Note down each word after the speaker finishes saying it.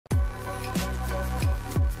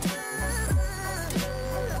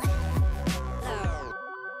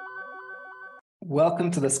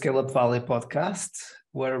Welcome to the ScaleUp Valley Podcast,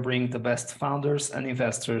 where we bring the best founders and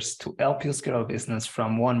investors to help you scale a business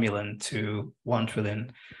from 1 million to 1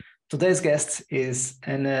 trillion. Today's guest is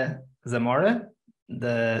Ana Zamora,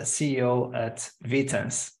 the CEO at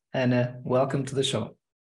Vitaance. Ana, welcome to the show.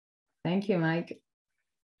 Thank you, Mike.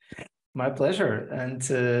 My pleasure. And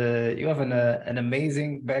you have an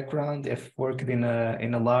amazing background. You've worked in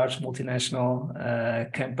a large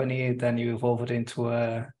multinational company, then you evolved into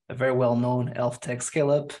a very well-known health tech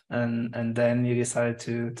scale-up, and then you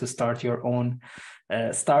decided to start your own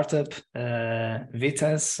startup,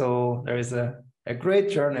 Vitaance. So there is a great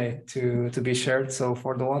journey to be shared. So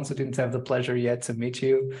for the ones who didn't have the pleasure yet to meet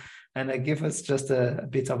you, and give us just a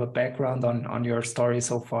bit of a background on your story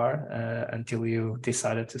so far until you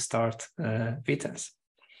decided to start Vitaance.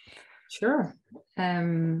 Sure.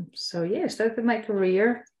 I started my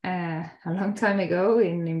career a long time ago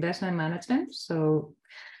in investment management. So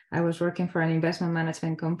I was working for an investment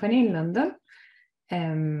management company in London,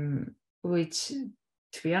 which,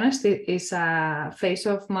 to be honest, is a phase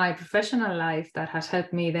of my professional life that has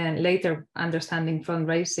helped me then later understanding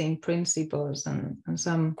fundraising principles and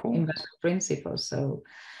some investment principles. So,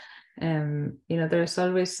 there's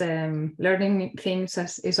always learning things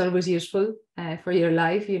is always useful for your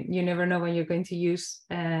life. You never know when you're going to use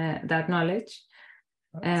that knowledge.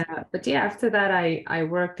 After that, I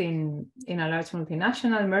worked in a large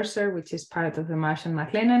multinational, Mercer, which is part of the Marsh &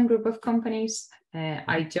 McLennan group of companies.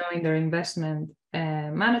 I joined their investment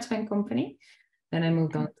management company. Then I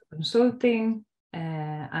moved on to consulting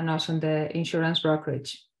and also in the insurance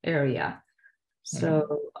brokerage area.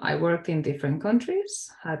 So I worked in different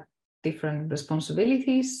countries, had different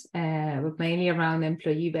responsibilities, but mainly around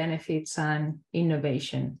employee benefits and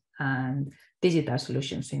innovation and digital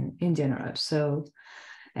solutions in general. So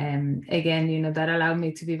again, that allowed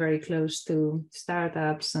me to be very close to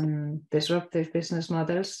startups and disruptive business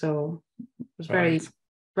models. So it was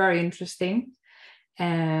very interesting.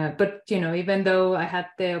 But even though I had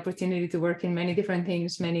the opportunity to work in many different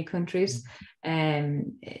things, many countries, my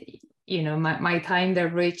time there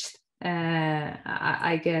reached,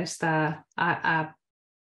 I guess, a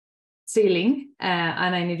ceiling,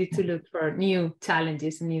 and I needed to look for new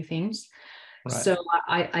challenges and new things. Right. So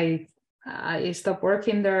I stopped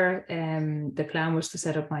working there. The plan was to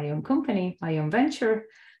set up my own company, my own venture,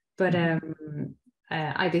 but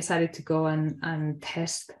I decided to go and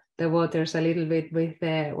test the waters a little bit with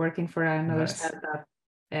working for another startup,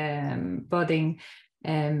 budding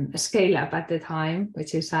ScaleUp at the time,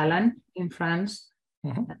 which is Alan in France.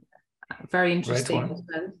 Very interesting as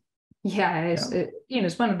well. Yeah,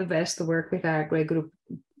 it's one of the best to work with a great group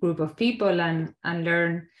of people and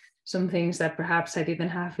learn some things that perhaps I didn't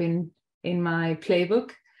have in my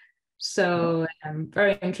playbook. So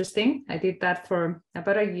very interesting. I did that for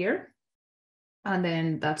about a year. And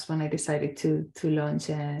then that's when I decided to launch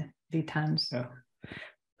Vitaance. Yeah.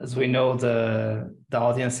 As we know, the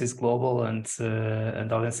audience is global and the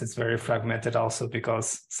audience is very fragmented also,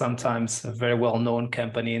 because sometimes a very well-known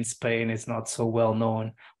company in Spain is not so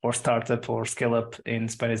well-known, or startup or scale-up in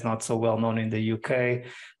Spain is not so well-known in the UK,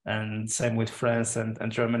 and same with France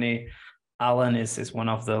and Germany. Alan is one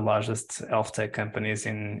of the largest health tech companies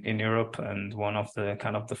in Europe, and one of the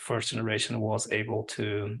kind of the first generation was able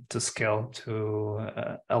to scale to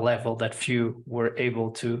a level that few were able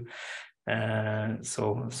to.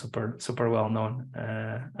 So super well known,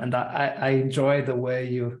 and I enjoy the way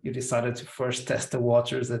you decided to first test the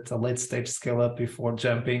waters at a late stage scale up before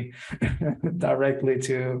jumping directly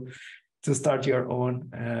to start your own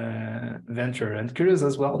venture. And curious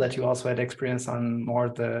as well that you also had experience on more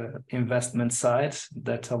the investment side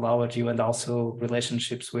that allowed you, and also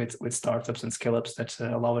relationships with startups and scale-ups that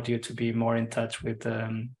allowed you to be more in touch with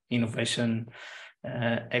innovation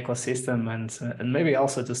ecosystem, and maybe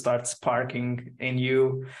also to start sparking in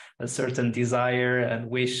you a certain desire and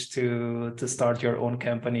wish to start your own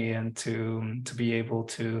company and to be able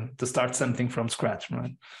to start something from scratch,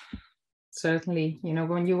 right? Certainly,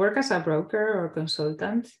 when you work as a broker or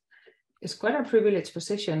consultant, it's quite a privileged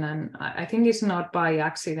position, and I think it's not by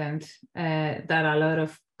accident that a lot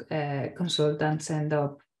of consultants end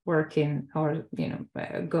up working or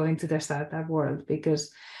going to the startup world,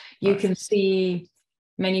 because you can see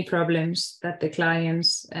many problems that the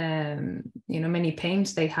clients, many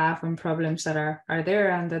pains they have and problems that are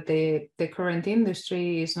there, and that the current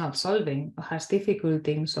industry is not solving or has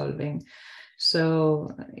difficulty in solving.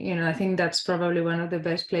 So, I think that's probably one of the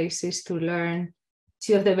best places to learn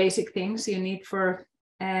two of the basic things you need for,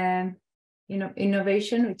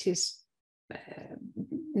 innovation, which is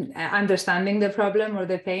understanding the problem or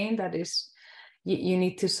the pain that is you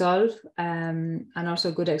need to solve, and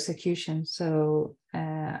also good execution. So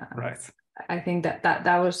right. I think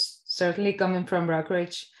that was certainly coming from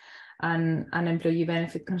brokerage and employee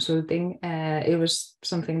benefit consulting. It was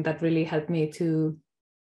something that really helped me to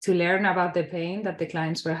learn about the pain that the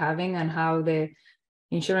clients were having and how the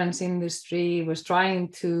insurance industry was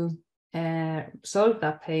trying to solve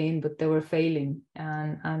that pain, but they were failing.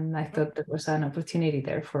 And I thought there was an opportunity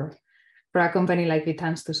there for a company like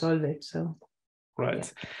Vitaance to solve it. So,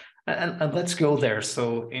 right. Yeah. And let's go there.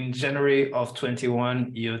 So in January of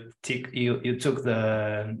 21, you took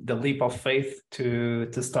the leap of faith to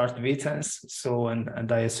start Vitaance. So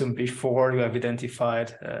and I assume before you have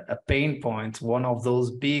identified a pain point, one of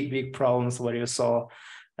those big problems where you saw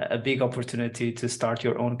a big opportunity to start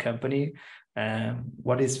your own company.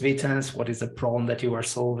 What is Vitaance? What is the problem that you are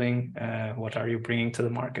solving? What are you bringing to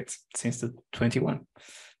the market since the 21?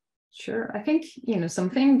 Sure. I think,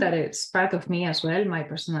 something that is part of me as well, my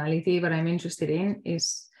personality, what I'm interested in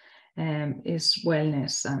is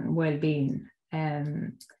wellness and well-being.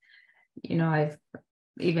 I've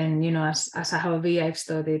even, as a hobby, I've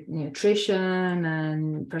studied nutrition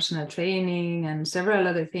and personal training and several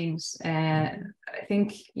other things. I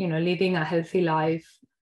think, living a healthy life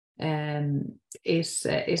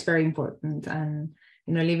is very important, and,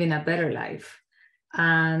 living a better life.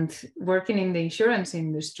 And working in the insurance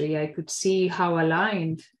industry, I could see how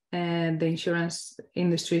aligned the insurance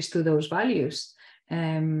industry is to those values.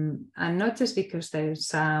 And not just because they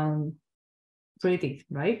sound pretty,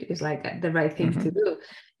 right? It's like the right thing to do.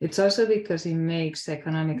 It's also because it makes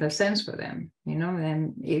economical sense for them.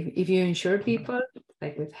 And if you insure people,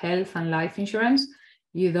 like with health and life insurance,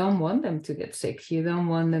 you don't want them to get sick. You don't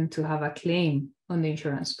want them to have a claim on the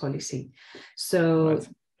insurance policy. So right.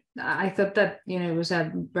 I thought that, it was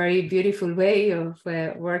a very beautiful way of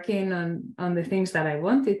working on the things that I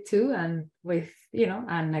wanted to, and with,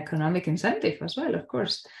 an economic incentive as well, of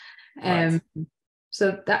course. Right.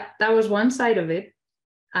 So that was one side of it.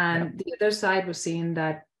 And the other side was seeing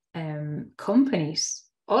that companies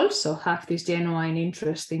also have this genuine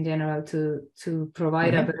interest in general to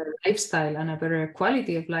provide a better lifestyle and a better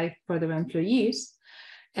quality of life for their employees.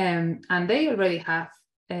 And they already have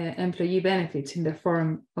employee benefits in the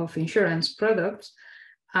form of insurance products,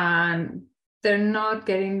 and they're not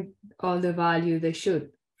getting all the value they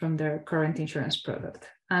should from their current insurance product.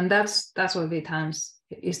 And that's what Vitaance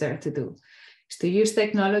is there to do, is to use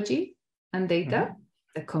technology and data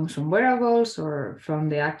that comes from wearables or from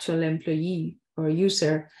the actual employee or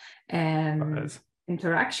user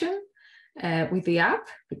interaction with the app,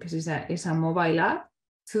 because it's a mobile app,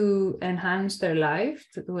 to enhance their life,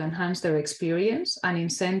 to enhance their experience, and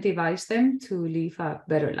incentivize them to live a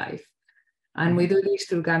better life. And we do this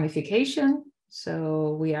through gamification.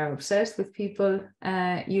 So we are obsessed with people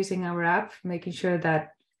using our app, making sure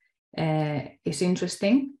that it's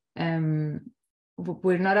interesting.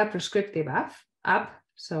 We're not a prescriptive app,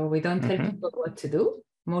 so we don't tell people what to do.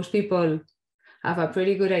 Most people have a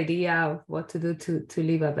pretty good idea of what to do to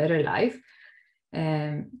live a better life.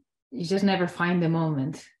 You just never find the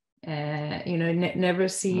moment, never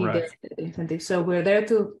see the incentive. So we're there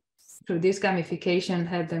to, through this gamification,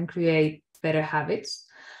 help them create better habits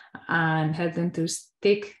and help them to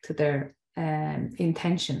stick to their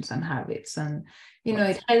intentions and habits. And,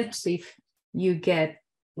 it helps if you get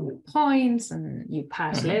points and you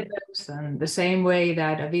pass levels, and the same way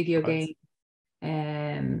that a video game,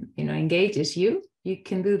 engages you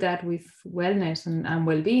can do that with wellness and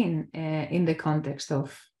well-being in the context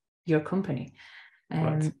of your company.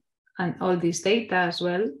 And all this data as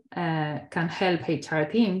well can help HR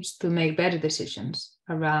teams to make better decisions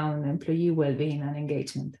around employee well-being and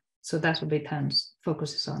engagement. So that's what Vitaance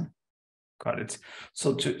focuses on. Got it.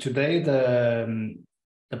 So today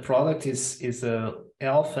the product is a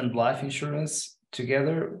health and life insurance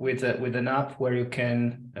together with an app where you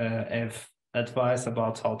can have advice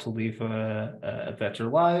about how to live a better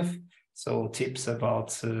life. So tips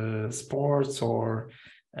about sports or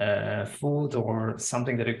food or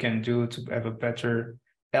something that you can do to have a better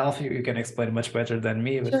health. You can explain much better than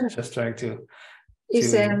me, but just trying to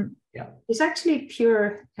it's actually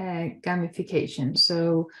pure gamification.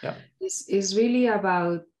 So it's really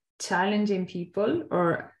about challenging people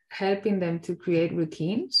or helping them to create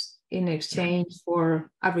routines in exchange for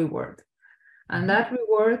a reward. And that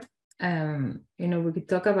reward, we could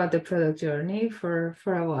talk about the product journey for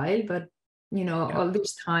a while, but all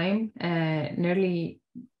this time, nearly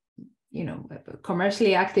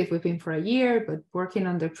commercially active, we've been for a year, but working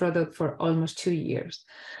on the product for almost 2 years.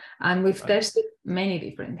 And we've tested many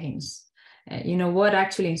different things. What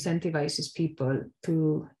actually incentivizes people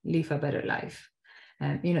to live a better life?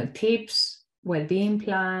 Tips, well-being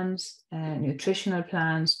plans, nutritional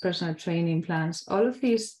plans, personal training plans. All of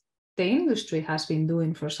these, the industry has been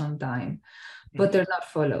doing for some time, but they're not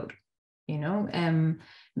followed.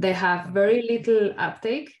 They have very little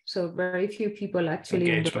uptake, so very few people actually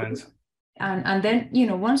engagement. And then,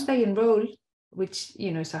 once they enroll, which,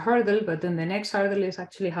 is a hurdle, but then the next hurdle is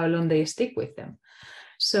actually how long they stick with them.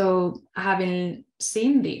 So having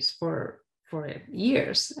seen this for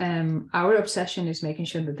years, our obsession is making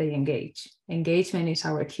sure that they engage. Engagement is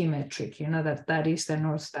our key metric, that is the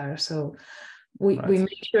North Star. So we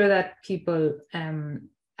make sure that people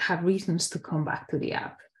have reasons to come back to the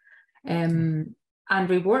app. And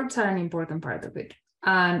rewards are an important part of it.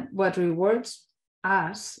 And what rewards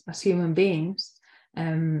us as human beings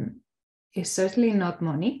is certainly not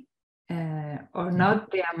money or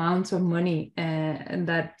not the amounts of money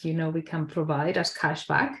that we can provide as cash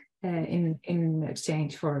back in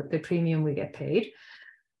exchange for the premium we get paid.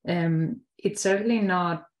 It's certainly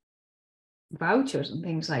not vouchers and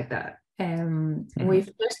things like that. We've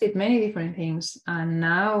tested many different things, and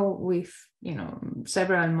now with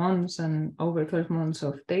several months and over 12 months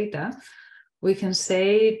of data, we can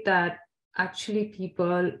say that actually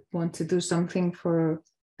people want to do something for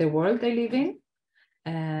the world they live in.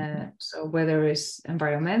 So whether it's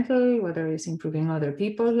environmental, whether it's improving other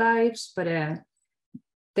people's lives, but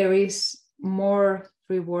there is more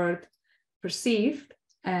reward perceived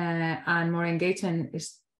and more engagement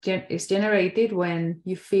is generated when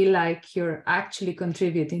you feel like you're actually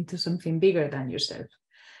contributing to something bigger than yourself.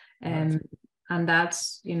 And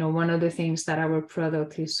that's, one of the things that our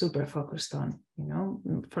product is super focused on.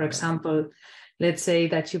 For example, let's say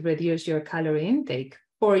that you reduce your calorie intake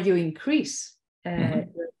or you increase your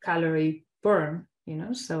calorie burn,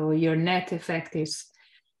 so your net effect is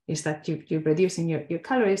that you're reducing your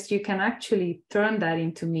calories. You can actually turn that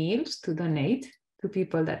into meals to donate to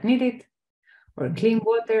people that need it, or clean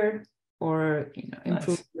water, or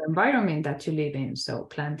improve the environment that you live in. So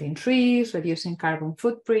planting trees, reducing carbon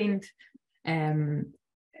footprint.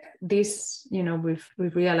 This,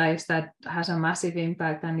 we've realized that has a massive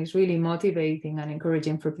impact and is really motivating and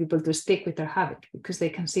encouraging for people to stick with their habit because they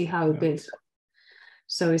can see how it builds up.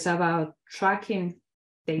 So it's about tracking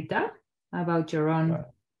data about your own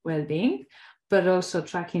well-being, but also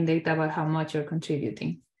tracking data about how much you're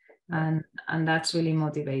contributing. And that's really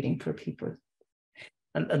motivating for people.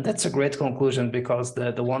 And that's a great conclusion, because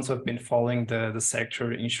the ones who have been following the sector,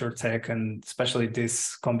 InsurTech, and especially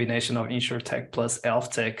this combination of InsurTech plus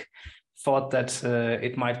health tech, thought that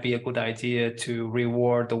it might be a good idea to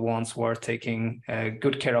reward the ones who are taking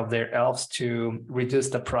good care of their health, to reduce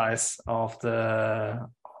the price of the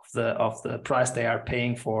price they are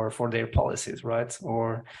paying for their policies, right?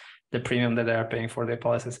 Or the premium that they are paying for their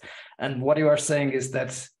policies. And what you are saying is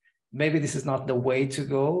that maybe this is not the way to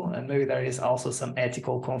go, and maybe there is also some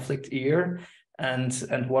ethical conflict here. And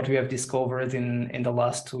what we have discovered in the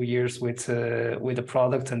last 2 years with the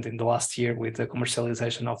product, and in the last year with the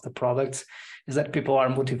commercialization of the product, is that people are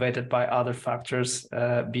motivated by other factors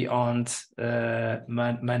beyond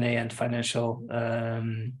money and financial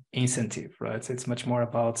incentive, right? It's much more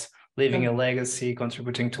about leaving a legacy,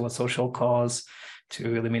 contributing to a social cause,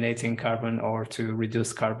 to eliminating carbon or to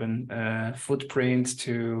reduce carbon footprint,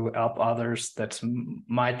 to help others that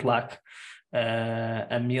might lack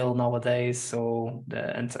a meal nowadays. So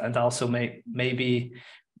and also maybe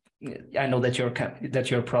I know that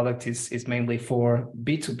your product is mainly for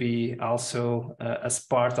B2B. Also, as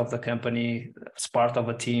part of the company, as part of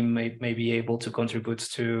a team, may be able to contribute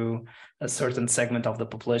to a certain segment of the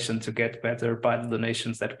population to get better by the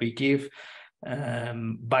donations that we give.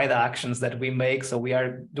 By the actions that we make, so we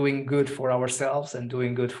are doing good for ourselves and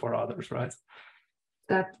doing good for others, right?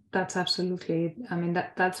 That's absolutely. I mean,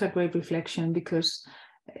 that's a great reflection, because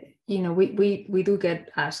we do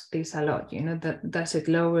get asked this a lot. Does it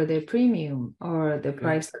lower the premium or the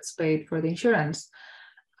price that's paid for the insurance?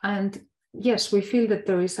 And yes, we feel that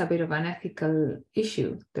there is a bit of an ethical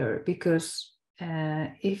issue there, because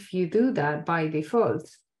if you do that by default,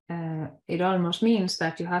 it almost means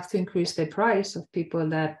that you have to increase the price of people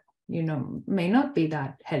that may not be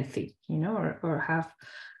that healthy, or have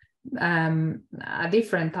a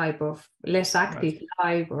different type of less active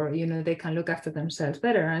life, or they can look after themselves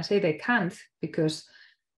better. And I say they can't, because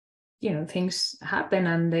things happen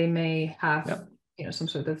and they may have some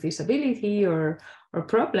sort of disability or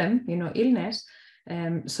problem, illness.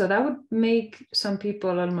 So that would make some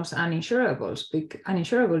people almost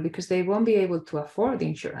uninsurable because they won't be able to afford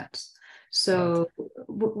insurance. So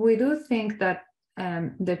we do think that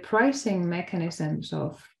the pricing mechanisms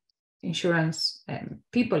of insurance,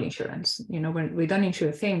 people insurance, when we don't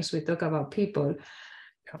insure things, we talk about people,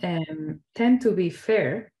 tend to be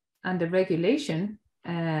fair, and the regulation,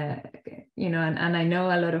 and I know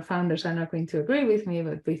a lot of founders are not going to agree with me,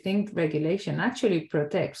 but we think regulation actually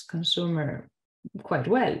protects consumer quite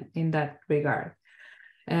well in that regard.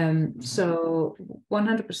 So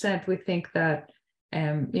 100% we think that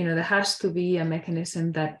there has to be a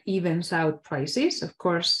mechanism that evens out prices. Of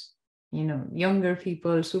course, younger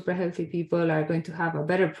people, super healthy people are going to have a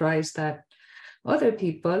better price than other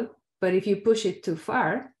people. But if you push it too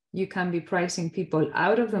far, you can be pricing people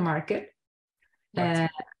out of the market. Right.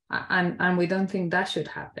 And we don't think that should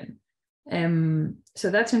happen. So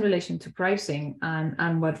that's in relation to pricing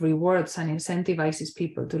and what rewards and incentivizes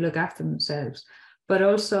people to look after themselves. But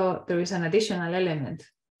also there is an additional element,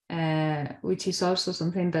 which is also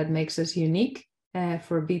something that makes us unique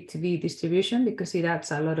for B2B distribution, because it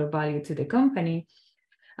adds a lot of value to the company.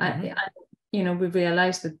 Mm-hmm. And we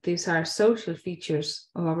realized that these are social features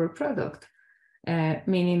of our product,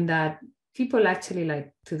 meaning that people actually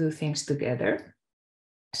like to do things together.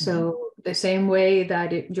 So the same way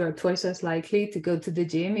that you're twice as likely to go to the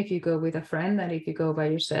gym if you go with a friend than if you go by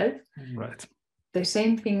yourself. Right. The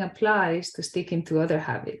same thing applies to sticking to other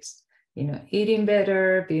habits, eating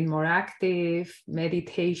better, being more active,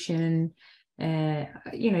 meditation.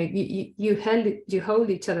 You hold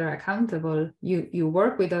each other accountable. You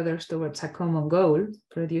work with others towards a common goal,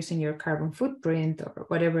 reducing your carbon footprint or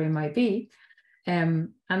whatever it might be.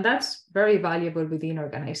 And that's very valuable within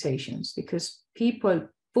organizations, because people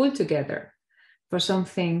pull together for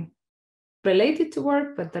something related to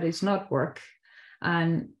work, but that is not work.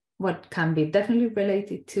 And what can be definitely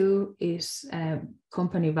related to is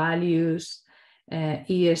company values,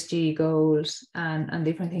 ESG goals, and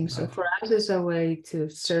different things. Right. So for us, it's a way to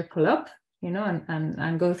circle up,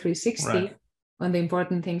 and go 360 right. on the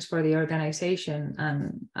important things for the organization.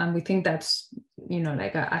 And we think that's,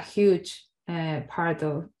 like a huge part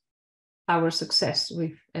of our success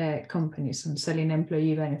with companies and selling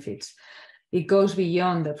employee benefits. It goes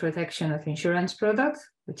beyond the protection of insurance products,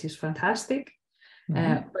 which is fantastic,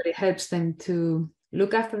 but it helps them to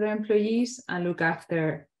look after their employees and look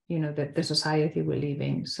after, the society we live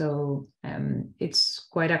in. So it's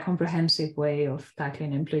quite a comprehensive way of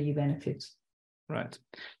tackling employee benefits. Right.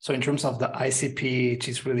 So in terms of the ICP, it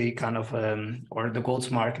is really kind of, or the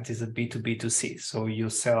go-to-market is a B2B2C. So you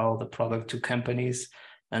sell the product to companies,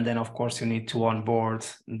 and then of course you need to onboard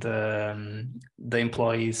the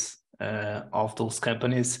employees of those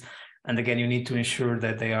companies. And again, you need to ensure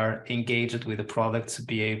that they are engaged with the product to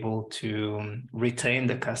be able to retain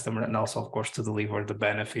the customer, and also, of course, to deliver the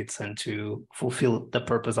benefits and to fulfill the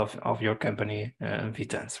purpose of your company,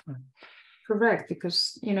 Vitaance. Correct,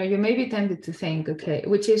 because you may be tempted to think, okay,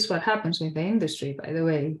 which is what happens with the industry, by the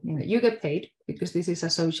way. You get paid because this is a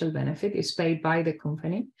social benefit. It's paid by the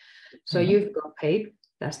company, so you've got paid.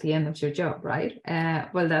 That's the end of your job, right?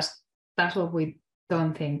 Well, that's what we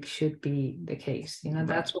don't think should be the case. Right.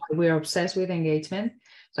 That's why we're obsessed with engagement.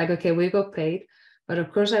 It's like, okay, we got paid, but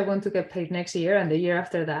of course I want to get paid next year and the year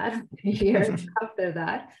after that, the year after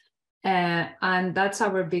that. And that's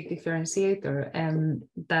our big differentiator,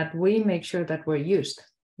 that we make sure that we're used.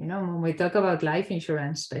 When we talk about life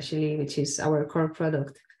insurance, especially, which is our core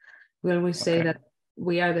product, we always say that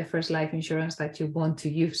we are the first life insurance that you want to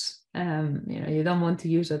use. You don't want to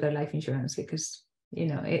use other life insurance because,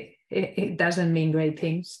 it doesn't mean great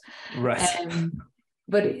things. Right.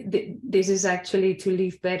 But this is actually to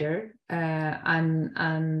live better.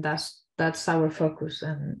 And that's our focus.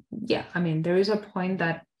 And there is a point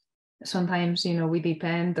that sometimes, we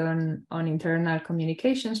depend on internal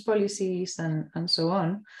communications policies and so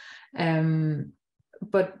on.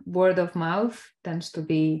 But word of mouth tends to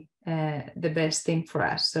be the best thing for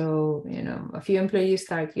us. So, a few employees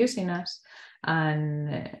start using us,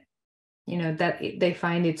 and that they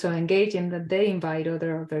find it so engaging that they invite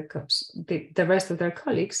the rest of their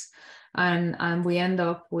colleagues, and we end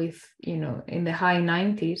up with, in the high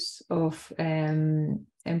 90s of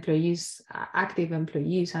employees, active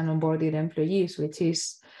employees and onboarded employees, which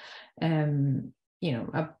is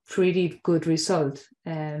a pretty good result.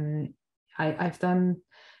 I've done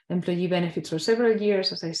employee benefits for several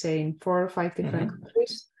years, as I say, in 4 or 5 different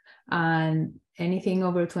countries, and anything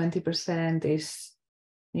over 20% is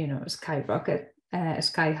skyrocket,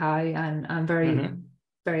 sky high, and very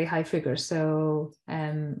very high figures. So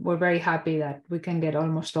we're very happy that we can get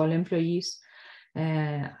almost all employees,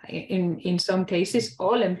 in some cases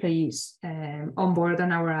all employees, on board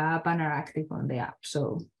on our app and are active on the app.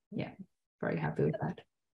 So very happy with that.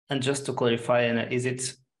 And just to clarify, Anna, is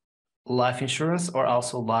it life insurance or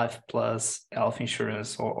also life plus health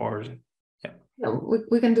insurance, or Yeah,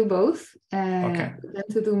 we can do both. Okay. We tend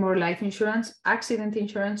to do more life insurance, accident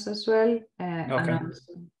insurance as well, and also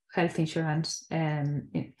health insurance.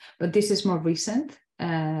 But this is more recent.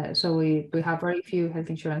 So we have very few health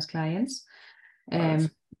insurance clients.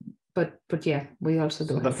 But yeah, we also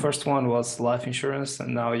do. So the first one was life insurance,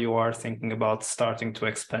 and now you are thinking about starting to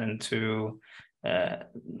expand to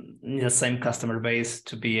the same customer base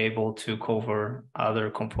to be able to cover other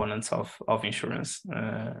components of insurance.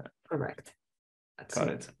 Correct. Got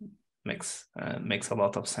it. Makes a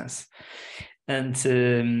lot of sense. And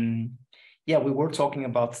yeah, we were talking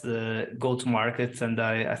about the go-to-market, and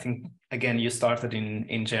I think again you started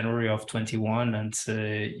in January of 21, and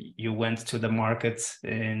you went to the market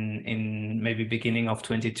in maybe beginning of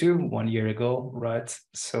 22, 1 year ago, right?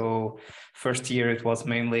 So first year it was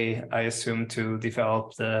mainly, I assume, to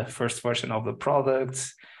develop the first version of the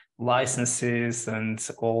product, licenses, and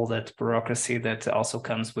all that bureaucracy that also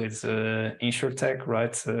comes with insurtech,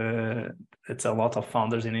 right? It's a lot of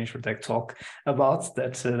founders in insurtech talk about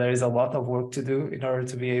that. There is a lot of work to do in order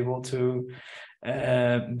to be able to be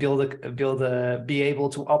able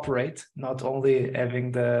to operate, not only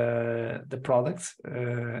having the product.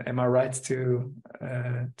 Am I right to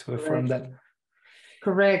affirm that?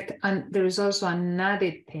 Correct. And there is also an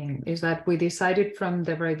added thing, is that we decided from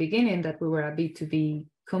the very beginning that we were a B2B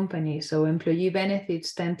company. So employee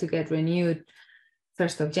benefits tend to get renewed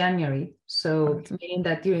 1st of January. So meaning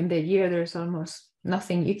that during the year, there's almost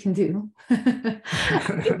nothing you can do.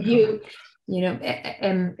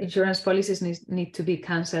 Insurance policies need to be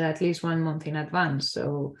canceled at least 1 month in advance.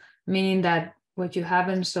 So meaning that what you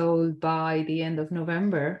haven't sold by the end of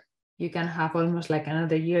November, you can have almost like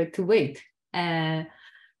another year to wait.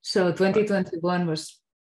 So 2021 was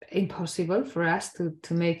impossible for us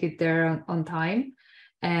to make it there on time.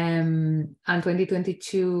 And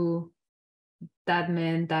 2022, that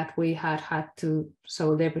meant that we had to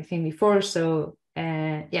sold everything before. So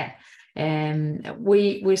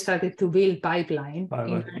we started to build pipeline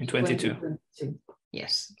in 22.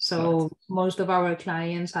 Yes. So most of our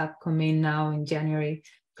clients have come in now in January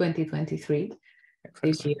 2023.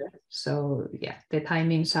 Exactly. This year. So yeah, the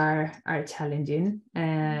timings are challenging.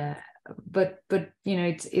 But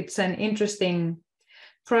it's an interesting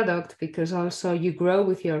product because also you grow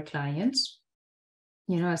with your clients,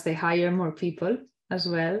 as they hire more people as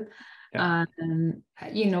well. Yeah. And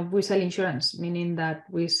we sell insurance, meaning that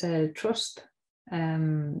we sell trust,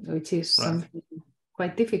 which is something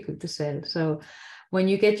quite difficult to sell. So when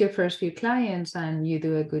you get your first few clients and you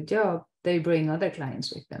do a good job, they bring other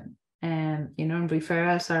clients with them. And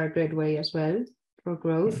referrals are a great way as well for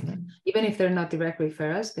growth. Mm-hmm. Even if they're not direct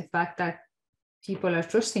referrals, the fact that people are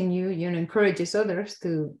trusting you, encourages others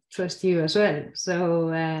to trust you as well. So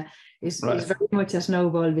it's very much a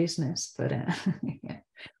snowball business. But yeah.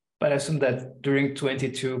 But I assume that during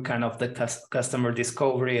 22, kind of the customer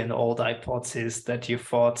discovery and all the hypotheses that you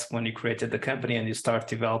thought when you created the company and you start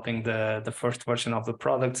developing the first version of the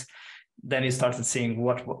product, then you started seeing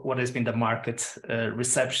what has been the market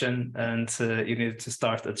reception, and you needed to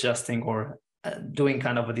start adjusting or doing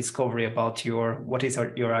kind of a discovery about what is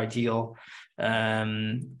your ideal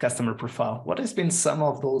customer profile. What has been some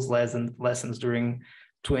of those lessons during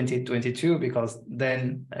 2022? Because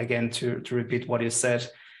then again, to repeat what you said,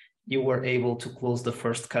 you were able to close the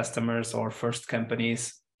first customers or first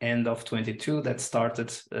companies end of 22 that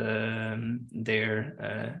started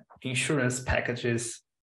their insurance packages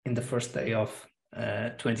in the first day of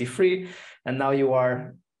 23, and now you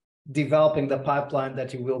are developing the pipeline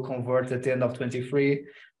that you will convert at the end of 23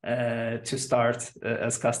 to start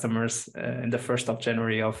as customers in the 1st of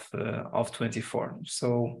January of 24.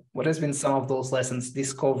 So what has been some of those lessons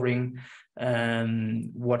discovering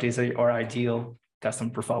what is our ideal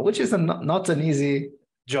customer profile, which is not an easy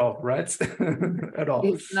job, right? At all.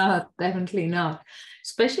 It's not, definitely not,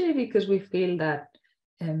 especially because we feel that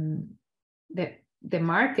the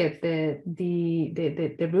market,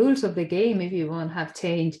 the rules of the game, if you want, have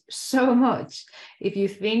changed so much. If you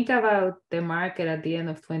think about the market at the end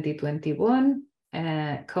of 2021,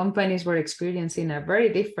 companies were experiencing a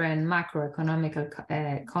very different macroeconomic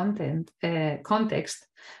context.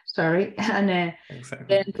 And exactly.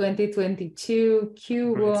 Then 2022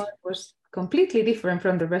 Q1 was completely different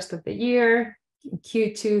from the rest of the year. In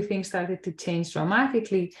Q2, things started to change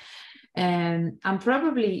dramatically, and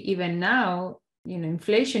probably even now,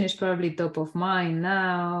 inflation is probably top of mind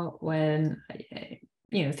now when,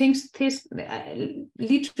 things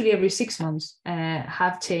literally every 6 months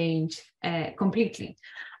have changed completely.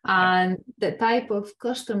 And the type of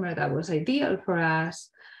customer that was ideal for us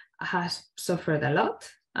has suffered a lot.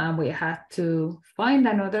 And we had to find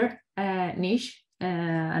another niche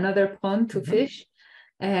another pond to fish.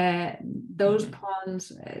 Those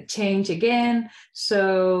ponds change again.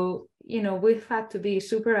 So, we've had to be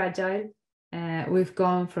super agile. We've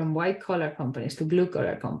gone from white collar companies to blue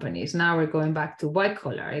collar companies. Now we're going back to white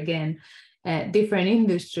collar again. Different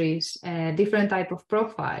industries, different type of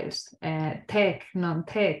profiles, tech,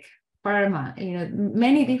 non-tech, pharma,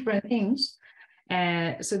 many different things.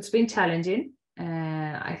 So it's been challenging.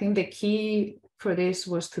 I think the key for this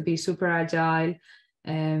was to be super agile,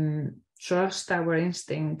 trust our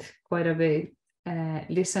instinct quite a bit,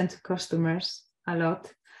 listen to customers a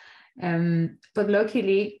lot. But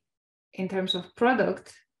luckily, in terms of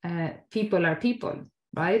product, people are people,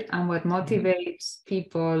 right? And what motivates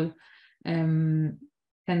people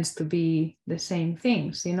tends to be the same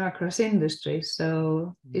things, across industries.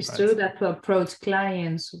 So it's true that to approach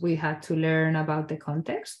clients, we had to learn about the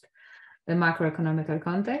context, the macroeconomic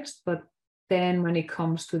context. But then when it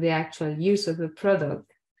comes to the actual use of the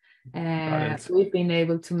product, we've been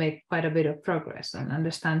able to make quite a bit of progress and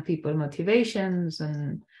understand people's motivations.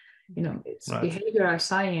 And, it's behavioral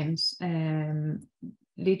science,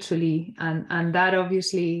 literally. And that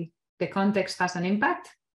obviously, the context has an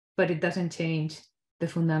impact, but it doesn't change the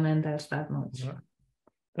fundamentals that much.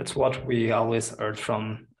 That's what we always heard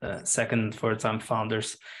from second, third-time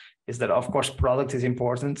founders, is that, of course, product is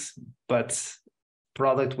important, but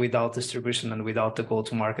product without distribution and without the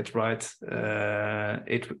go-to-market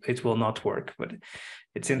it will not work. But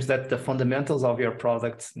it seems that the fundamentals of your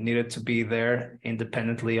product needed to be there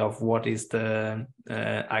independently of what is the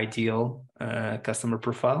ideal customer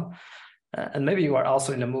profile. And maybe you are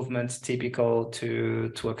also in a movement typical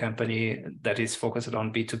to a company that is focused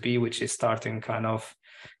on B2B, which is starting kind of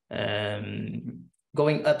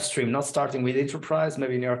going upstream, not starting with enterprise.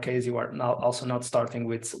 Maybe in your case, you are now also not starting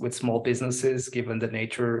with small businesses, given the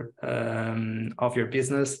nature of your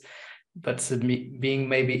business, but being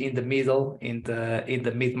maybe in the middle, in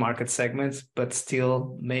the mid-market segment, but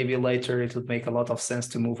still maybe later it would make a lot of sense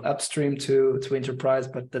to move upstream to enterprise,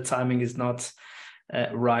 but the timing is not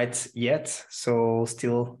right yet. So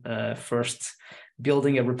still first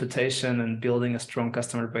building a reputation and building a strong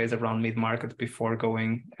customer base around mid-market before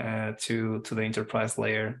going to the enterprise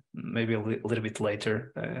layer, maybe a little bit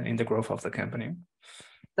later in the growth of the company.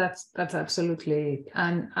 That's absolutely,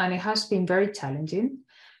 and it has been very challenging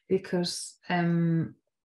because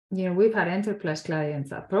we've had enterprise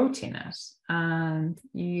clients approaching us, and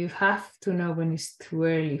you have to know when it's too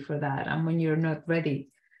early for that and when you're not ready.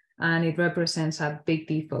 And it represents a big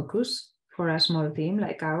defocus for a small team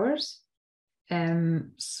like ours.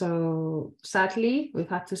 So sadly, we've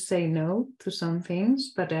had to say no to some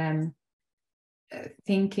things, but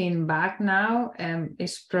thinking back now, it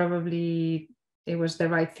was the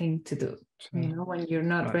right thing to do. When you're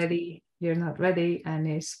not ready, you're not ready, and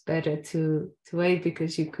it's better to wait,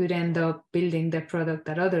 because you could end up building the product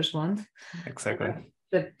that others want. Exactly.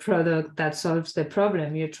 The product that solves the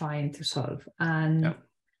problem you're trying to solve. And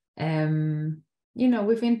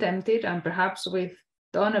we've been tempted, and perhaps we've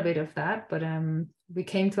done a bit of that, but we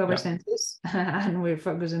came to our senses and we're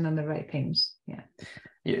focusing on the right things.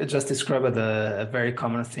 You just described a very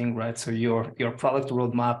common thing, right? So your product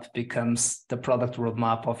roadmap becomes the product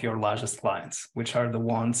roadmap of your largest clients, which are the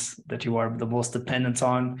ones that you are the most dependent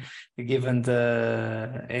on, given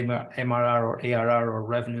the MRR or ARR or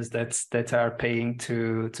revenues that are paying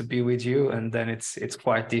to be with you. And then it's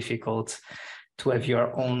quite difficult to have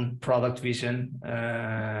your own product vision,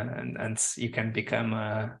 and you can become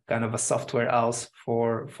a kind of a software house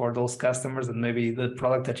for those customers, and maybe the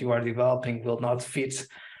product that you are developing will not fit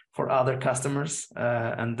for other customers,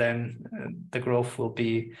 and then the growth will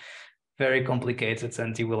be very complicated,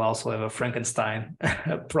 and you will also have a Frankenstein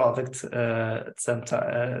product at some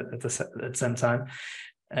time,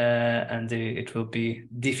 and it will be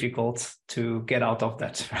difficult to get out of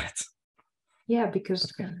that, right? Yeah,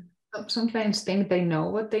 because some clients think they know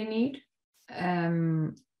what they need,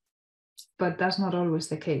 but that's not always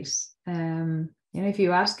the case. If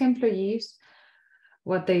you ask employees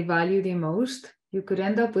what they value the most, you could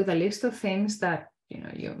end up with a list of things that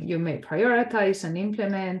you may prioritize and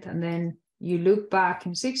implement, and then you look back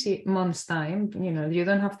in 6 months' time. You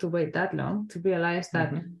don't have to wait that long to realize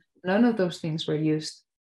that none of those things were used.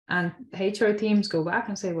 And HR teams go back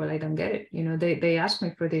and say, "Well, I don't get it. They asked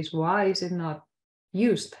me for this. Why is it not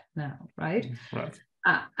used now?" Right.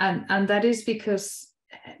 And that is because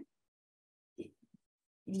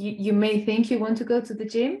you may think you want to go to the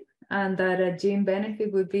gym, and that a gym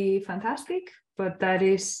benefit would be fantastic, but that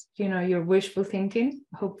is your wishful thinking,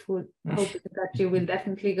 hoping that you will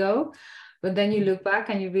definitely go. But then you look back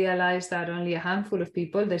and you realize that only a handful of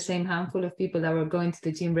people, the same handful of people that were going to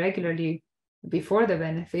the gym regularly, before the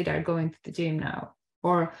benefit are going to the gym now,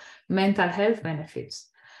 or mental health benefits.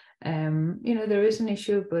 There is an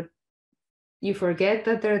issue, but you forget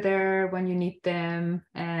that they're there when you need them.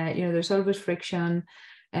 There's always friction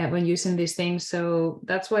when using these things. So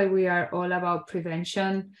that's why we are all about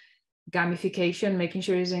prevention, gamification, making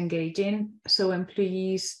sure it's engaging, so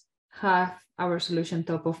employees have our solution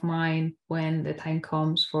top of mind when the time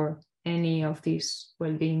comes for any of these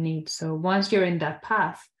well-being needs. So once you're in that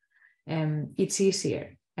path, it's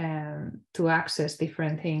easier to access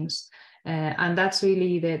different things. And that's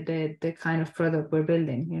really the kind of product we're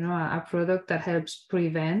building, a product that helps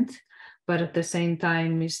prevent, but at the same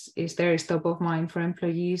time is top of mind for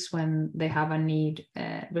employees when they have a need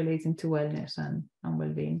relating to wellness and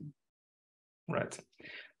well-being. Right.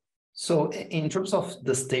 So in terms of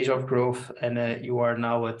the stage of growth, and you are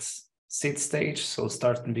now at seed stage, so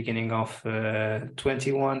start in the beginning of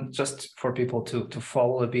 21, just for people to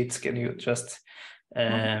follow a bit, can you just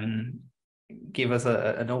give us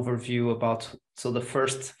an overview about, so the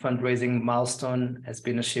first fundraising milestone has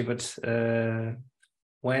been achieved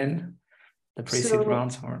when? The pre-seed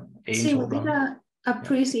round or angel round? We did a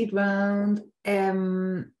pre-seed round.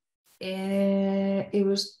 It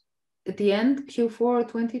was at the end, Q4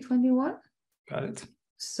 2021. Got it.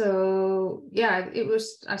 So yeah, it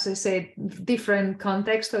was, as I said, different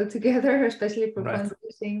context altogether, especially for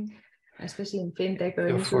fundraising, especially in fintech or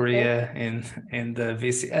euphoria in the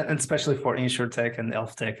VC, and especially for insurtech and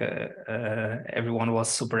health tech. Everyone was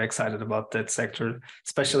super excited about that sector,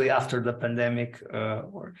 especially after the pandemic,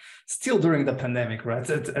 or still during the pandemic, right?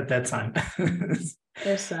 At that time.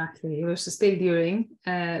 Exactly, it was still during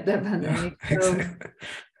the pandemic. Yeah,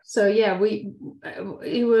 So yeah,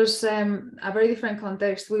 it was a very different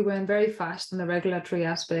context. We went very fast on the regulatory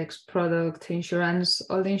aspects, product, insurance,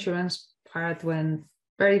 all the insurance part went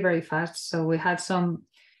very, very fast. So we had some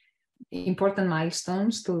important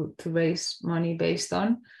milestones to raise money based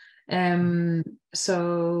on.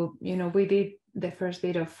 So, we did the first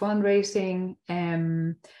bit of fundraising,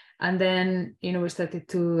 and then, we started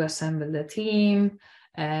to assemble the team.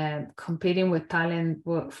 Competing with talent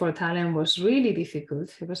for talent was really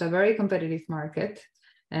difficult. It was a very competitive market.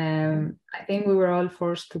 I think we were all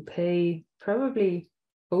forced to pay probably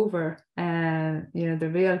over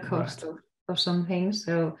the real cost of some things.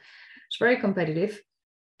 So it's very competitive.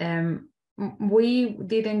 We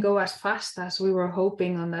didn't go as fast as we were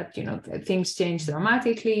hoping on that. Things changed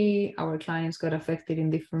dramatically. Our clients got affected in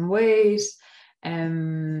different ways.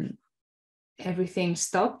 Everything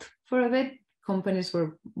stopped for a bit. Companies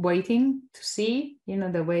were waiting to see,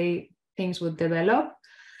 the way things would develop.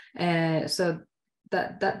 So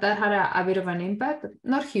that had a bit of an impact,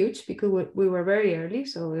 not huge because we were very early,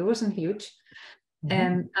 so it wasn't huge.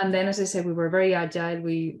 And then, as I said, we were very agile.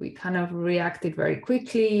 We kind of reacted very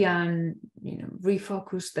quickly and,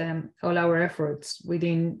 refocused all our efforts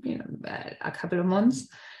within, a couple of months.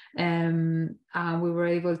 And we were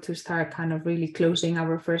able to start kind of really closing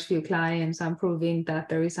our first few clients and proving that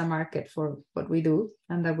there is a market for what we do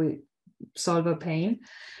and that we solve a pain.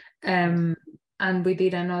 And we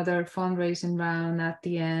did another fundraising round at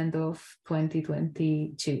the end of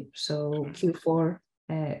 2022. So Q4,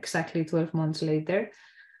 exactly 12 months later,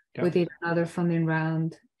 we did another funding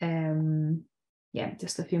round,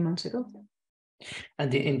 just a few months ago.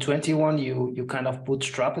 And in 21, you kind of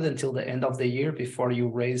bootstrapped it until the end of the year before you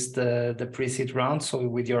raised the pre-seed round. So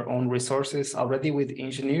with your own resources, already with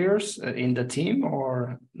engineers in the team,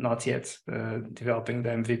 or not yet developing the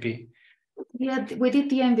MVP? Yeah, we did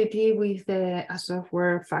the MVP with a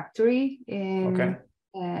software factory.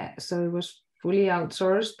 So it was fully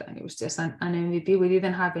outsourced and it was just an MVP. We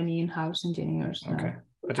didn't have any in-house engineers. Okay. No.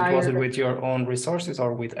 But it wasn't with your own resources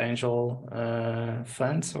or with angel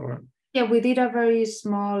funds or? Yeah, we did a very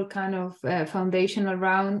small kind of foundational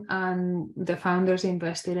round, and the founders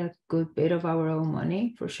invested a good bit of our own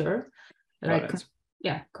money for sure.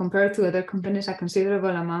 Compared to other companies, a considerable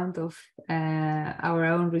amount of our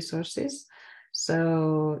own resources.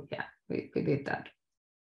 So yeah, we did that.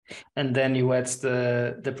 And then you had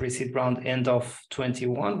the pre-seed round end of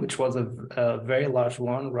 21, which was a very large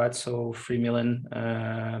one, right? So 3 million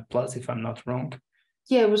plus, if I'm not wrong.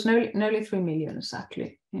 Yeah, it was nearly 3 million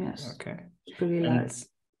exactly. Yes. Okay. It's pretty large.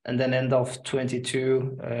 And then end of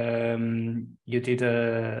 22, you did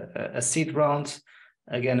a seed round,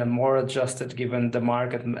 again, a more adjusted given the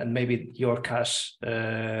market and maybe your cash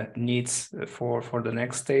needs for the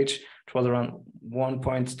next stage. It was around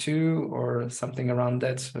 1.2 or something around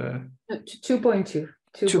that. 2.2.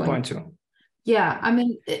 2.2. Yeah, I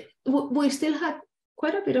mean, we still had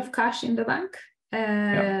quite a bit of cash in the bank.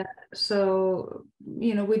 So,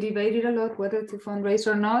 we debated a lot whether to fundraise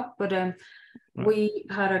or not, but We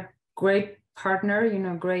had a great partner,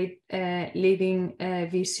 great leading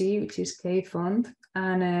VC, which is K Fund,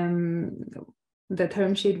 and the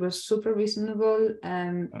term sheet was super reasonable,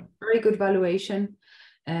 very good valuation,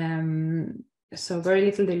 so very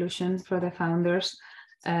little dilution for the founders,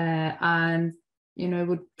 and it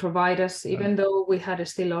would provide us, even though we had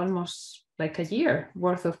still almost like a year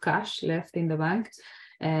worth of cash left in the bank.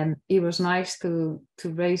 It was nice to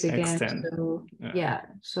raise again.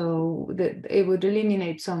 So it would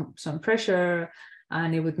eliminate some pressure,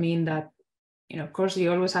 and it would mean that, of course,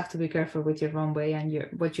 you always have to be careful with your runway and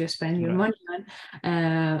what you spend your money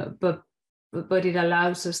on. But it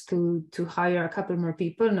allows us to hire a couple more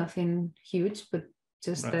people, nothing huge, but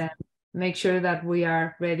just make sure that we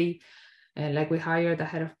are ready. Like we hired the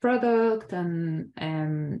head of product and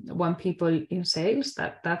 1 people in sales.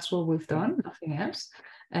 That's what we've done, nothing else.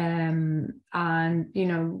 And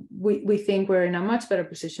we think we're in a much better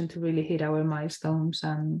position to really hit our milestones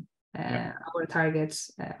and our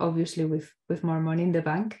targets, obviously with more money in the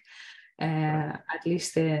bank. At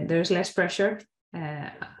least there's less pressure,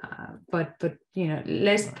 but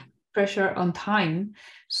less pressure on time.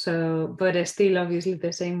 So, but still obviously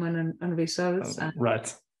the same one on results.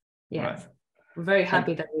 We're very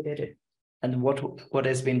happy that we did it. And what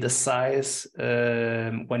has been the size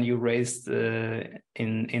when you raised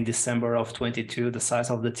in December of 22, the size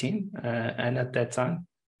of the team, and at that time?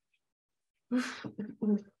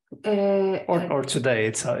 Or today,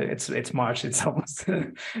 it's March, it's almost,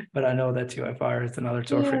 but I know that you have hired another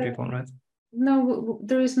 2 or 3 people, right? No,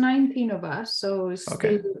 there is 19 of us, so it's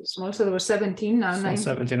still small. So there were 17 now. So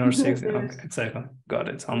 17 or 16, exactly. Got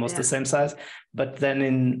it. Almost the same size. But then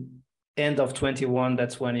in end of 21,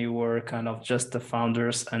 that's when you were kind of just the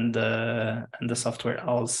founders and the software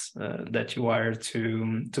house that you hired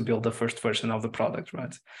to build the first version of the product,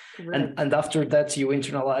 right? And after that, you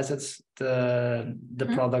internalized the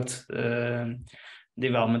product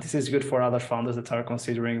development. This is good for other founders that are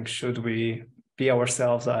considering, should we be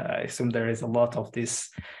ourselves? I assume there is a lot of these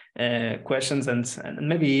questions, and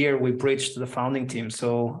maybe here we bridged the founding team.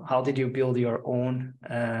 So how did you build your own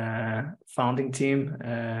founding team?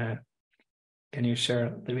 Can you share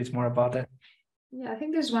a little bit more about that? Yeah, I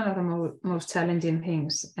think this is one of the most challenging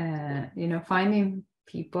things, finding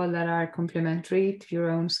people that are complementary to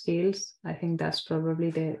your own skills. I think that's probably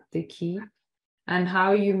the key. And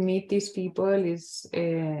how you meet these people is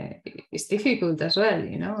difficult as well.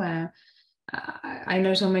 I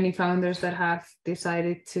know so many founders that have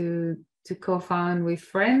decided to co-found with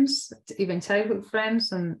friends, even childhood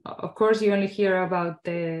friends, and of course you only hear about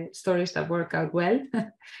the stories that work out well.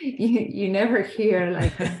 you never hear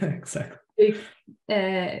like exactly big,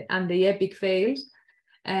 and the epic fails.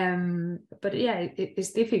 But yeah,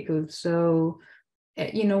 it's difficult. So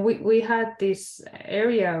we had this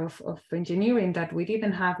area of engineering that we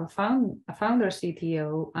didn't have a founder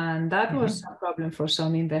CTO, and that was a problem for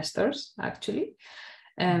some investors actually.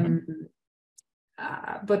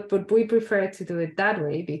 But we prefer to do it that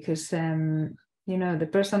way because the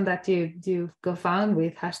person that you go found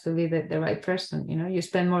with has to be the right person. You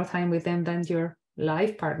spend more time with them than your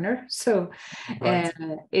life partner, so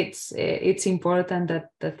it's important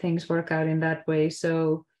that things work out in that way.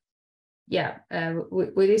 So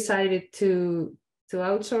we decided to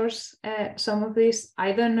outsource some of this.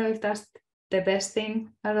 I don't know if that's the best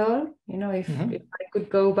thing at all. If I could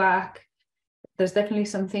go back, there's definitely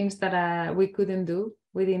some things that we couldn't do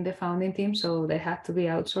within the founding team, so they had to be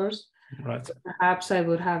outsourced. Right. So perhaps I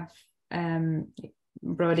would have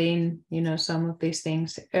brought in, some of these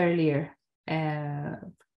things earlier.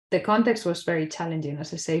 The context was very challenging,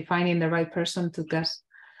 as I say. Finding the right person took us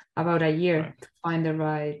about a year to find the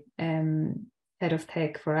right head of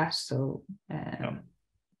tech for us. So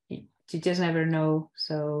you just never know.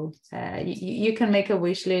 So you can make a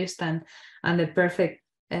wish list and the perfect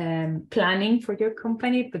planning for your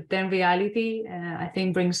company, but then reality I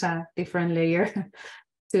think brings a different layer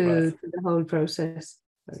to the whole process.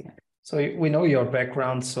 So we know your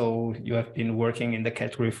background, so you have been working in the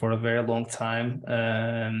category for a very long time,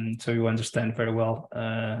 so you understand very well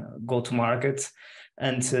go-to-market,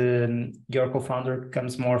 and your co-founder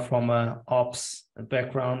comes more from a ops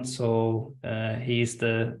background, so he's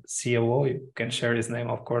the COO. You can share his name,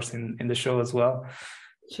 of course, in the show as well.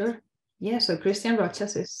 Sure. Yeah, so Christian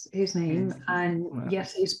Rochas is his name, and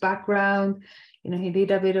yes, his background, he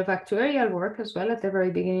did a bit of actuarial work as well at the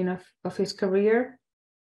very beginning of his career.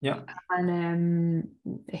 Yeah. And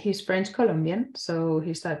he's French Colombian, so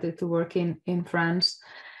he started to work in France,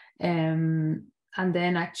 and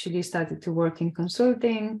then actually started to work in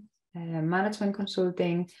consulting, management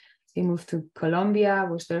consulting, he moved to Colombia,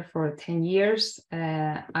 was there for 10 years,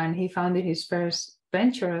 and he founded his first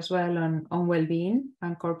venture as well on well-being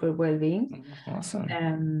and corporate well-being.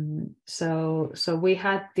 Awesome. So we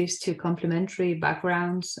had these two complementary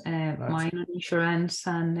backgrounds, mine on insurance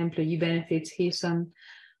and employee benefits, he's on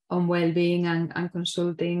well-being and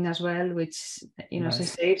consulting as well, which, as I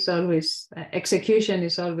say, it's always execution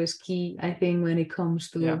is always key, I think, when it comes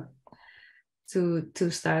to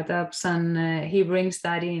startups, and he brings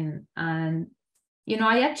that in. And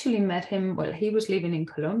I actually met him, well, he was living in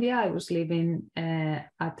Colombia, I was living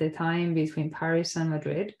at the time between Paris and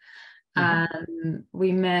Madrid, and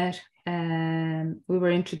we met, and we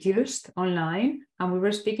were introduced online, and we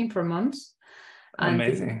were speaking for months.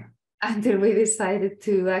 Amazing. Until we decided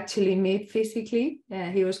to actually meet physically.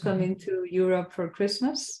 He was coming to Europe for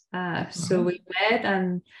Christmas. So we met,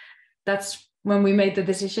 and that's when we made the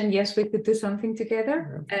decision, yes, we could do something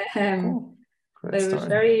together. Cool. But it was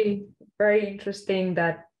very, very interesting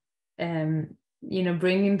that,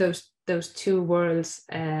 bringing those two worlds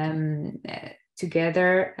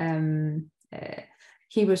together.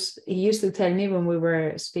 He used to tell me when we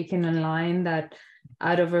were speaking online that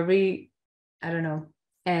out of every,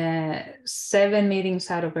 7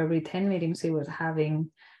 meetings out of every 10 meetings he was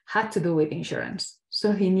having had to do with insurance.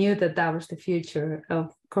 So he knew that was the future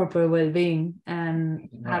of corporate well-being and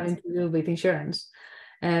having to do with insurance,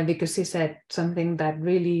 because he said something that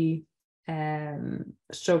really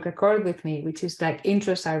struck a chord with me, which is like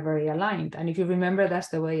interests are very aligned. And if you remember, that's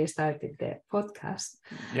the way I started the podcast.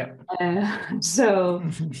 So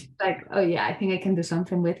like, oh yeah, I think I can do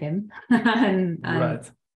something with him. and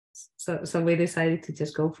So we decided to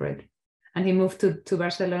just go for it, and he moved to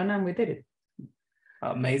Barcelona, and we did it.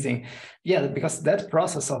 Amazing. Yeah, because that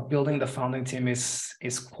process of building the founding team is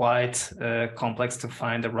quite complex to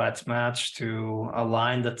find the right match, to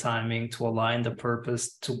align the timing, to align the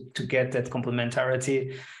purpose, to get that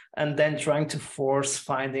complementarity, and then trying to force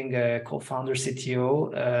finding a co-founder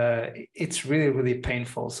CTO. It's really, really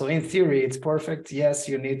painful. So in theory, it's perfect. Yes,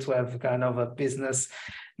 you need to have kind of a business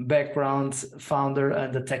background founder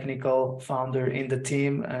and the technical founder in the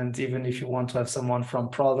team. And even if you want to have someone from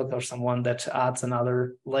product or someone that adds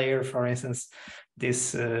another layer, for instance,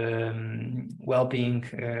 this well-being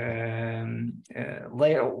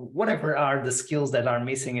layer, whatever are the skills that are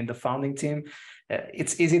missing in the founding team,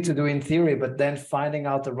 it's easy to do in theory, but then finding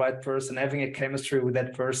out the right person, having a chemistry with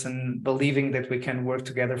that person, believing that we can work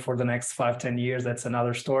together for the next 5-10 years, that's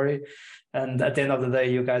another story. And at the end of the day,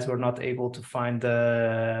 you guys were not able to find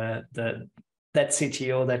that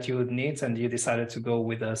CTO that you would need, and you decided to go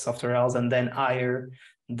with a software house and then hire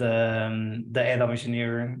the head of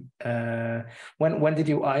engineering. When did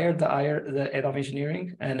you hire the head of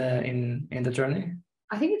engineering and in the journey?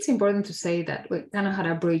 I think it's important to say that we kind of had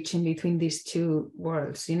a bridge in between these two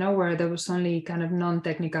worlds, where there was only kind of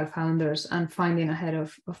non-technical founders and finding a head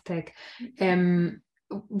of tech.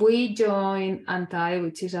 We joined Antai,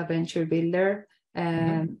 which is a venture builder,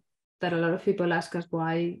 that a lot of people ask us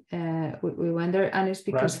why we went there. And it's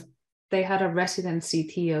because they had a resident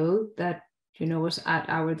CTO that, was at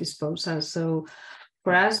our disposal. So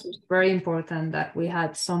for us, it was very important that we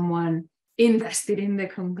had someone invested in the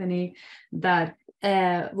company that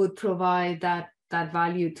would provide that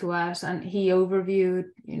value to us. And he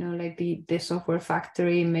overviewed, like the software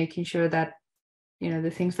factory, making sure that,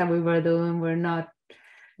 the things that we were doing were not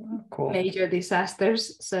major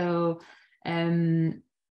disasters. So for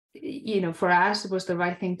us it was the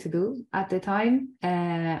right thing to do at the time,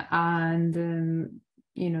 and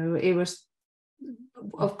it was,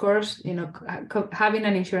 of course, having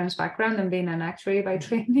an insurance background and being an actuary by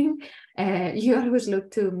training, you always look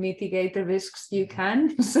to mitigate the risks you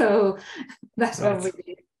can. So that's what we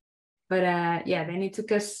did. But then it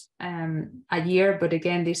took us a year. But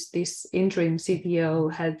again, this interim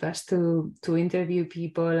CTO helped us to interview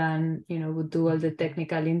people and, would do all the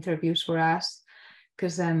technical interviews for us,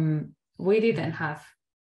 because we didn't have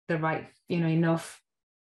the right, enough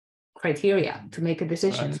criteria to make a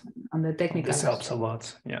decision on the technical. This helps a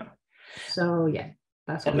lot. Yeah. So yeah.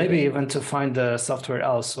 And maybe even to find the software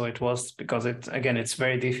else. So it was because it's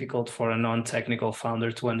very difficult for a non-technical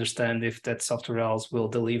founder to understand if that software else will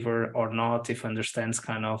deliver or not, if understands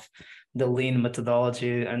kind of the lean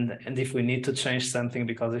methodology, and if we need to change something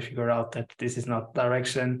because we figure out that this is not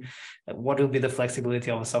direction, what will be the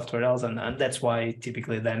flexibility of a software else? And that's why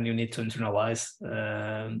typically then you need to internalize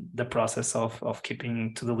the process of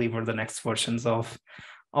keeping to deliver the next versions of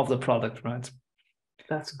the product, right?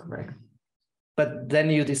 That's correct. But then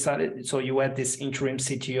you decided, so you had this interim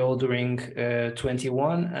CTO during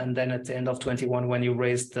 21, and then at the end of 21, when you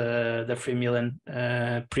raised the $3 million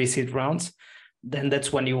pre-seed rounds, then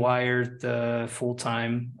that's when you hired the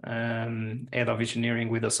full-time head of engineering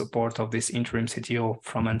with the support of this interim CTO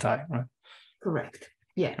from Antai, right? Correct.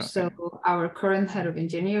 Yeah. Okay. So our current head of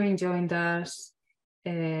engineering joined us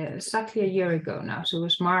exactly a year ago now. So it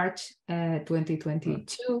was March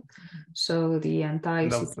 2022. So the Antai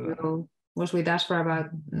CTO was with us for about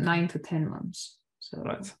 9 to 10 months. So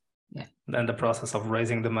right. Yeah. Then the process of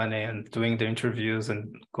raising the money and doing the interviews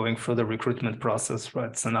and going through the recruitment process,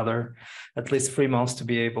 right? It's another at least 3 months to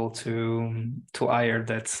be able to hire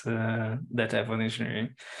that head of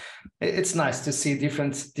engineering. It's nice to see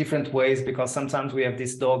different ways, because sometimes we have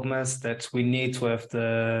these dogmas that we need to have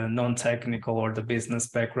the non-technical or the business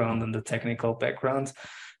background and the technical background.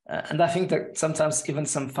 And I think that sometimes even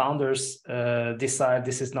some founders decide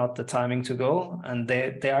this is not the timing to go, and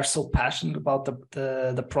they are so passionate about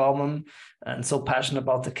the problem and so passionate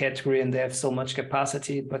about the category, and they have so much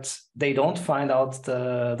capacity, but they don't find out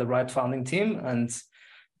the right founding team, and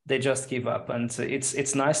they just give up. And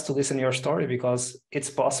it's nice to listen to your story, because it's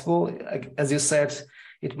possible. As you said,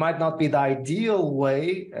 it might not be the ideal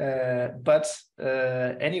way, but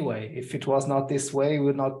anyway, if it was not this way, we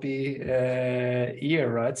would not be here,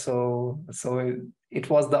 right? So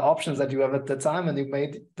it was the options that you have at the time, and you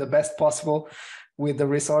made the best possible with the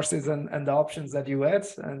resources and the options that you had.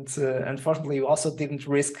 And unfortunately, you also didn't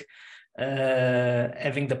risk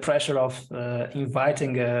having the pressure of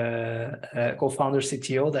inviting a co-founder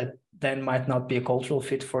CTO that then might not be a cultural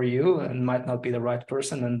fit for you and might not be the right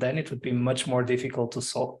person, and then it would be much more difficult to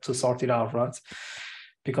sort it out, right?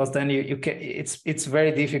 Because then you can, it's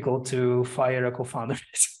very difficult to fire a co-founder.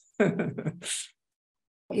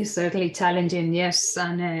 It's certainly challenging, yes,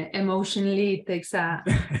 and emotionally it takes a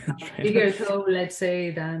bigger toll, let's say,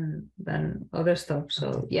 than other stuff.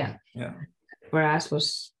 So yeah, for us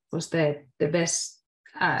was the best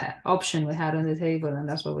option we had on the table, and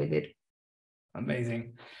that's what we did.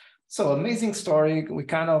 Amazing. So amazing story. We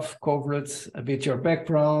kind of covered a bit your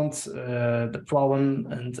background, the problem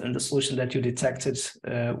and the solution that you detected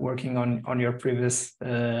working on your previous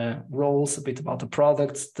roles, a bit about the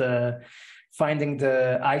products, finding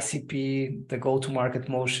the ICP, the go-to-market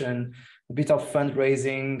motion, a bit of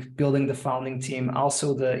fundraising, building the founding team,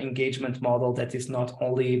 also the engagement model that is not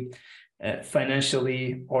only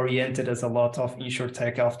financially oriented as a lot of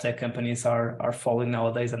insurtech, health tech companies are following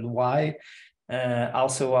nowadays, and why.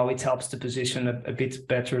 Also how it helps to position a bit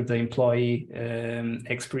better the employee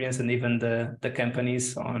experience, and even the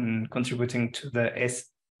companies on contributing to the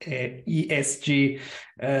ESG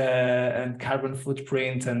and carbon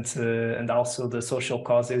footprint, and also the social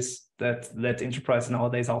causes that enterprise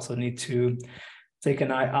nowadays also need to take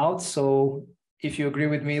an eye out. So if you agree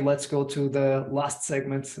with me, let's go to the last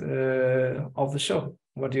segment of the show.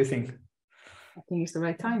 What do you think? I think it's the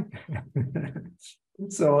right time.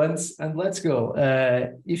 So let's go.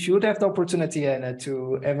 If you would have the opportunity, Ana,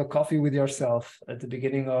 to have a coffee with yourself at the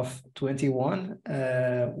beginning of 21,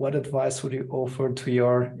 what advice would you offer to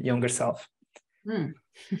your younger self?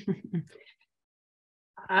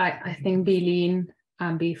 I think be lean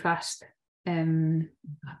and be fast.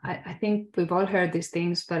 I think we've all heard these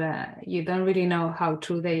things, but you don't really know how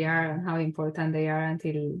true they are and how important they are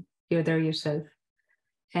until you're there yourself.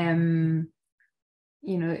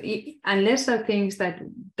 Unless there are things that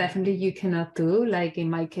definitely you cannot do, like in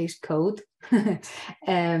my case, code.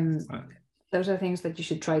 Those are things that you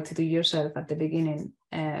should try to do yourself at the beginning,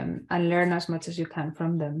 and learn as much as you can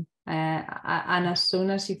from them. And as soon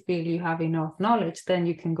as you feel you have enough knowledge, then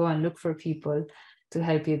you can go and look for people to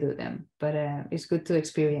help you do them. But it's good to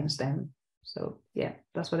experience them. So yeah,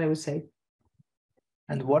 that's what I would say.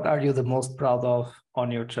 And what are you the most proud of on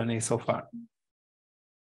your journey so far?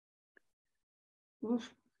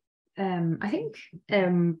 I think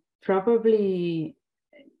probably,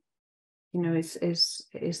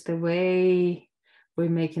 is the way we're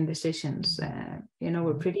making decisions.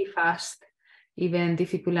 We're pretty fast, even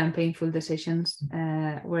difficult and painful decisions.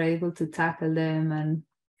 We're able to tackle them, and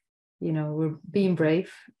we're being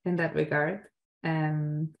brave in that regard.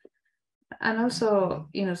 And also,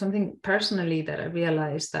 something personally that I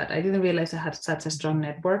realized, that I didn't realize I had such a strong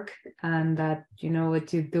network, and that,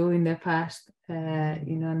 what you do in the past,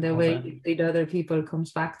 and the way you treat other people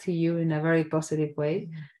comes back to you in a very positive way.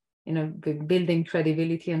 Building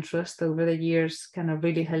credibility and trust over the years kind of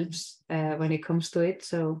really helps when it comes to it.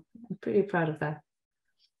 So I'm pretty proud of that.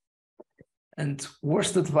 And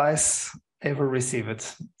worst advice ever received?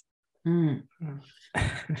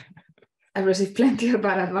 I've received plenty of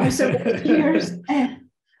bad advice over the years,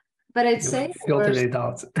 but I'd say filtered it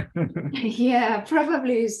out. Yeah,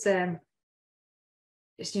 probably is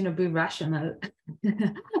is, be rational.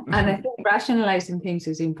 And I think rationalizing things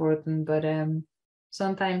is important, but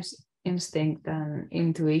sometimes instinct and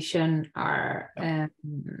intuition are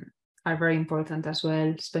very important as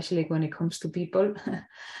well, especially when it comes to people.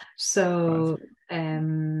 So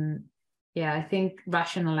I think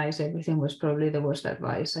rationalize everything was probably the worst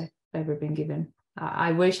advice I've ever been given.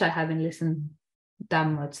 I wish I hadn't listened that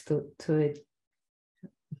much to it.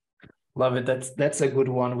 Love it. That's a good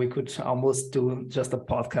one. We could almost do just a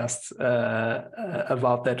podcast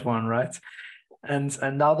about that one, right? And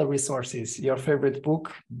now the resources. Your favorite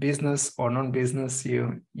book, business or non-business,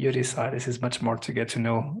 you decide. This is much more to get to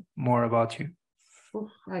know more about you.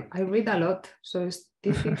 I read a lot, so it's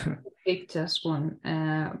difficult to pick just one.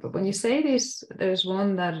 But when you say this, there's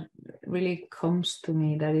one that really comes to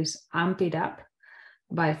me, that is Amp It Up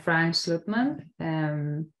by Frank Slootman.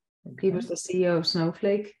 He was the CEO of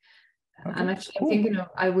Snowflake. Okay, and actually, I'm thinking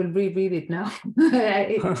I will reread it now.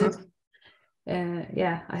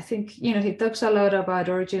 I think, he talks a lot about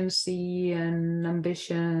urgency and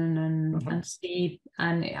ambition and speed.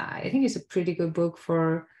 And I think it's a pretty good book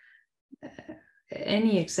for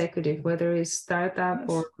any executive, whether it's startup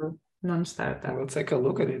or non-startup. We'll take a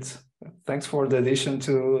look at it. Thanks for the addition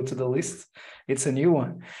to the list. It's a new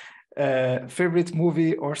one. Favorite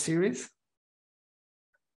movie or series?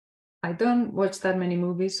 I don't watch that many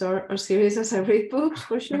movies or series as I read books,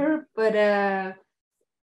 for sure. But I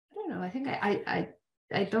don't know. I think I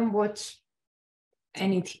don't watch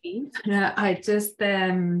any TV. I just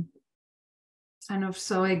kind of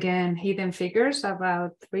saw again Hidden Figures,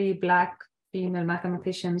 about 3 Black female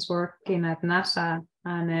mathematicians working at NASA.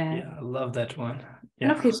 And I love that one.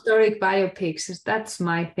 Kind of historic biopics. That's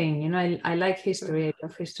my thing. I like history. I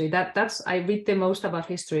love history. That's I read the most about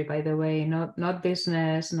history, by the way. Not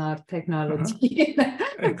business, not technology.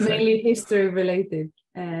 Exactly. Mainly history related.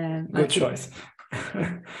 Good choice.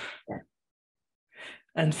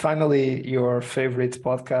 And finally, your favorite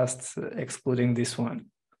podcast, excluding this one.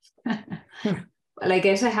 Well, I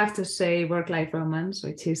guess I have to say Work-Life Romance,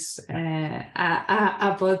 which is a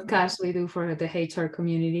podcast we do for the HR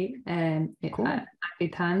community at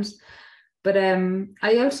Vitaance. But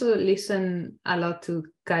I also listen a lot to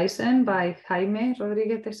Kaizen by Jaime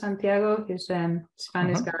Rodriguez de Santiago. He's a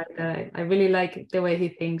Spanish guy that I really like the way he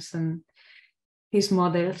thinks and his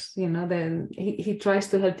models. He tries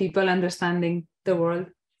to help people understanding the world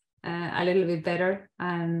a little bit better,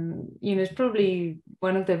 and it's probably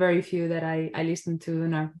one of the very few that I listen to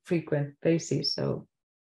on a frequent basis, so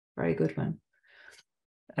very good one.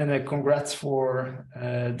 And congrats for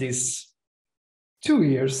these 2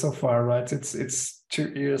 years so far, right? It's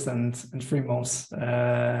 2 years and 3 months,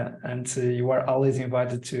 and you are always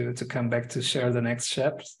invited to come back to share the next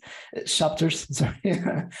chapters. Sorry,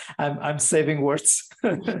 I'm saving words.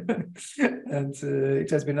 And it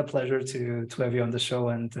has been a pleasure to have you on the show,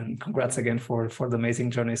 and congrats again for the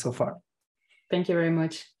amazing journey so far. Thank you very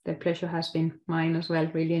much. The pleasure has been mine as well.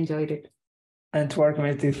 Really enjoyed it. And to our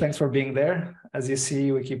community, thanks for being there. As you see,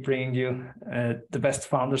 we keep bringing you the best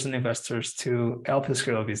founders and investors to help you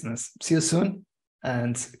scale your business. See you soon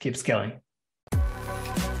and keep scaling.